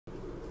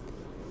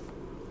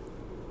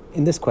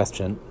In this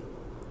question,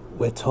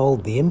 we're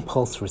told the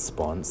impulse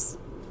response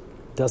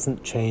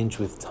doesn't change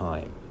with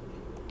time.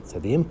 So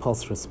the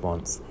impulse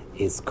response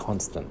is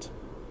constant.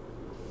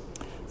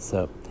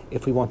 So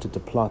if we wanted to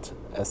plot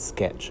a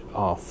sketch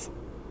of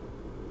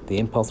the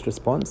impulse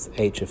response,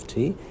 h of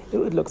t, it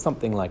would look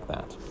something like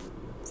that.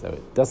 So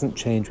it doesn't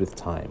change with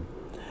time.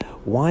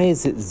 Why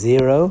is it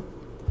 0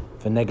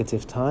 for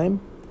negative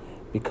time?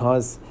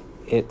 Because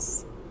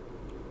it's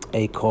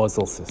a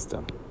causal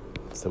system.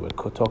 So we're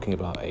talking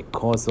about a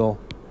causal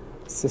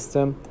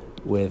system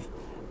with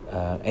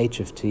h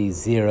of t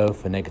 0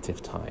 for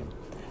negative time.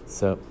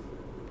 So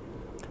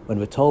when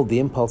we're told the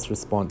impulse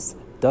response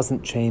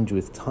doesn't change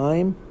with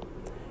time,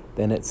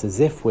 then it's as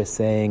if we're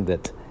saying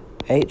that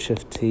h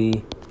of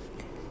t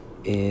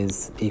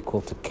is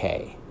equal to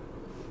k,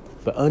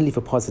 but only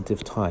for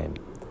positive time.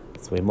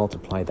 So we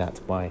multiply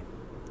that by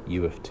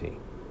u of t.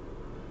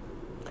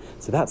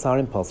 So that's our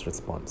impulse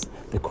response.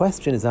 The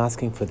question is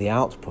asking for the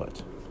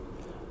output.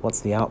 What's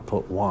the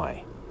output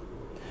y?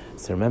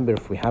 So remember,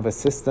 if we have a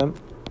system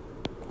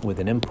with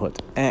an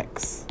input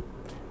x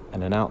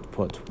and an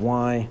output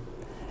y,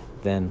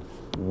 then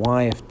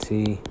y of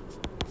t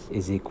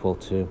is equal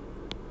to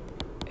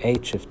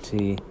h of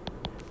t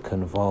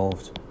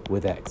convolved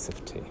with x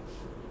of t.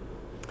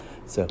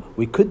 So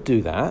we could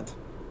do that,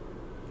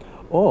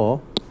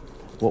 or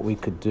what we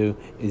could do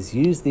is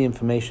use the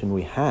information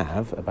we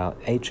have about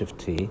h of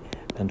t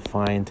and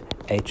find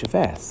h of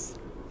s.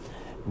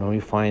 And when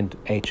we find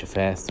h of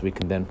s, we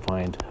can then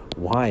find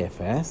y of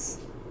s,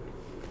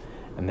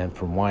 and then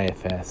from y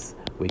of s,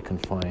 we can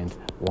find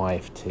y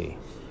of t.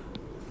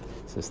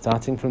 So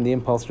starting from the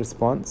impulse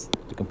response,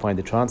 we can find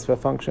the transfer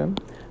function,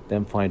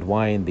 then find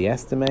y in the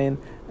s domain,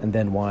 and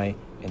then y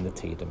in the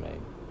t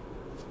domain.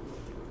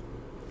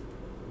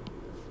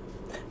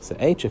 So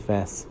h of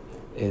s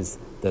is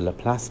the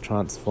Laplace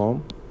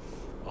transform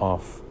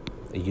of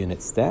a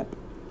unit step.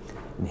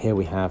 And here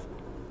we have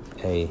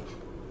a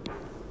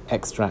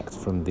extract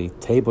from the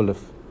table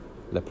of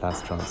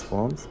Laplace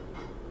transforms.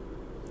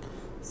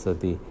 So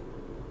the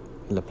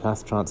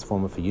Laplace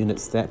transform of a unit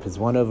step is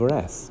 1 over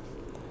s.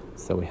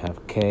 So we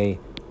have k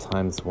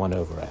times 1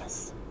 over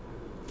s.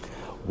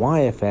 Y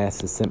of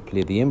s is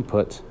simply the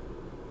input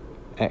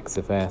x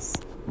of s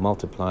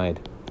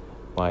multiplied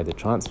by the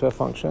transfer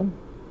function.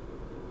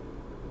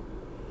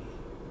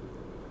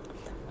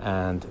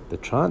 And the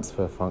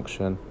transfer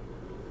function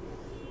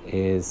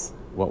is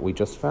what we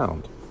just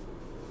found.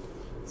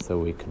 So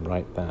we can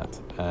write that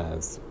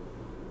as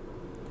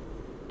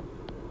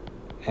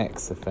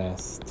x of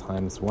s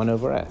times 1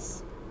 over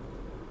s,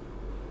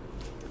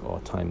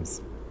 or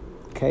times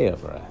k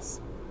over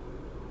s.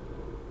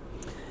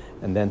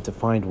 And then to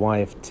find y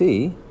of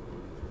t,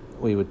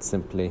 we would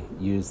simply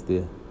use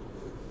the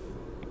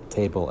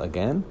table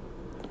again,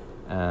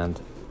 and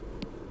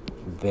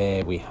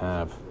there we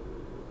have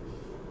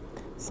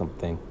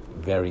something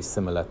very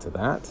similar to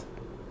that.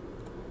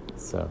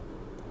 So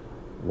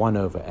 1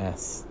 over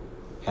s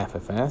f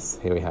of s,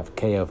 here we have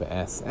k over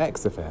s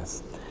x of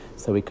s.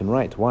 So we can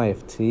write y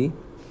of t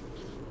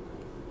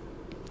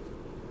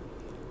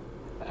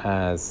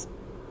as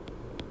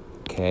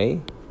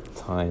k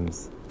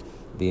times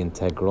the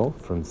integral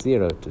from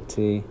 0 to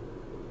t.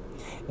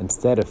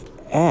 Instead of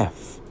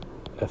f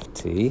of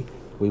t,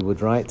 we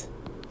would write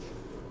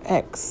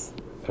x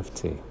of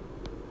t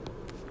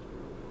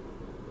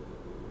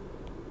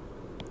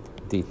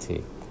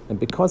dt. And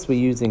because we're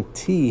using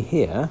t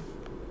here,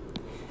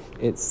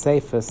 it's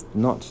safest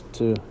not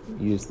to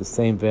use the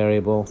same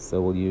variable,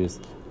 so we'll use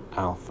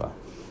alpha.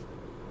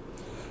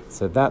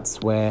 So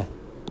that's where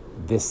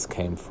this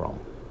came from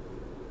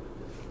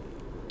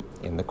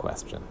in the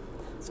question.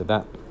 So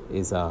that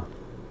is our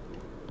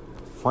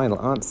final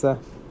answer,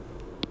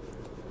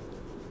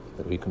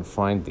 that we can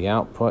find the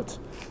output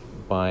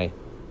by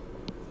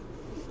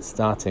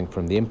starting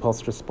from the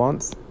impulse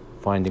response,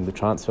 finding the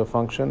transfer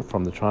function,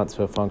 from the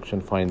transfer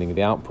function finding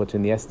the output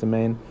in the s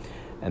domain,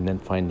 and then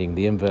finding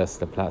the inverse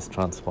Laplace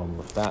transform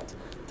of that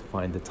to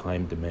find the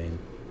time domain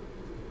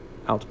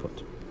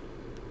output.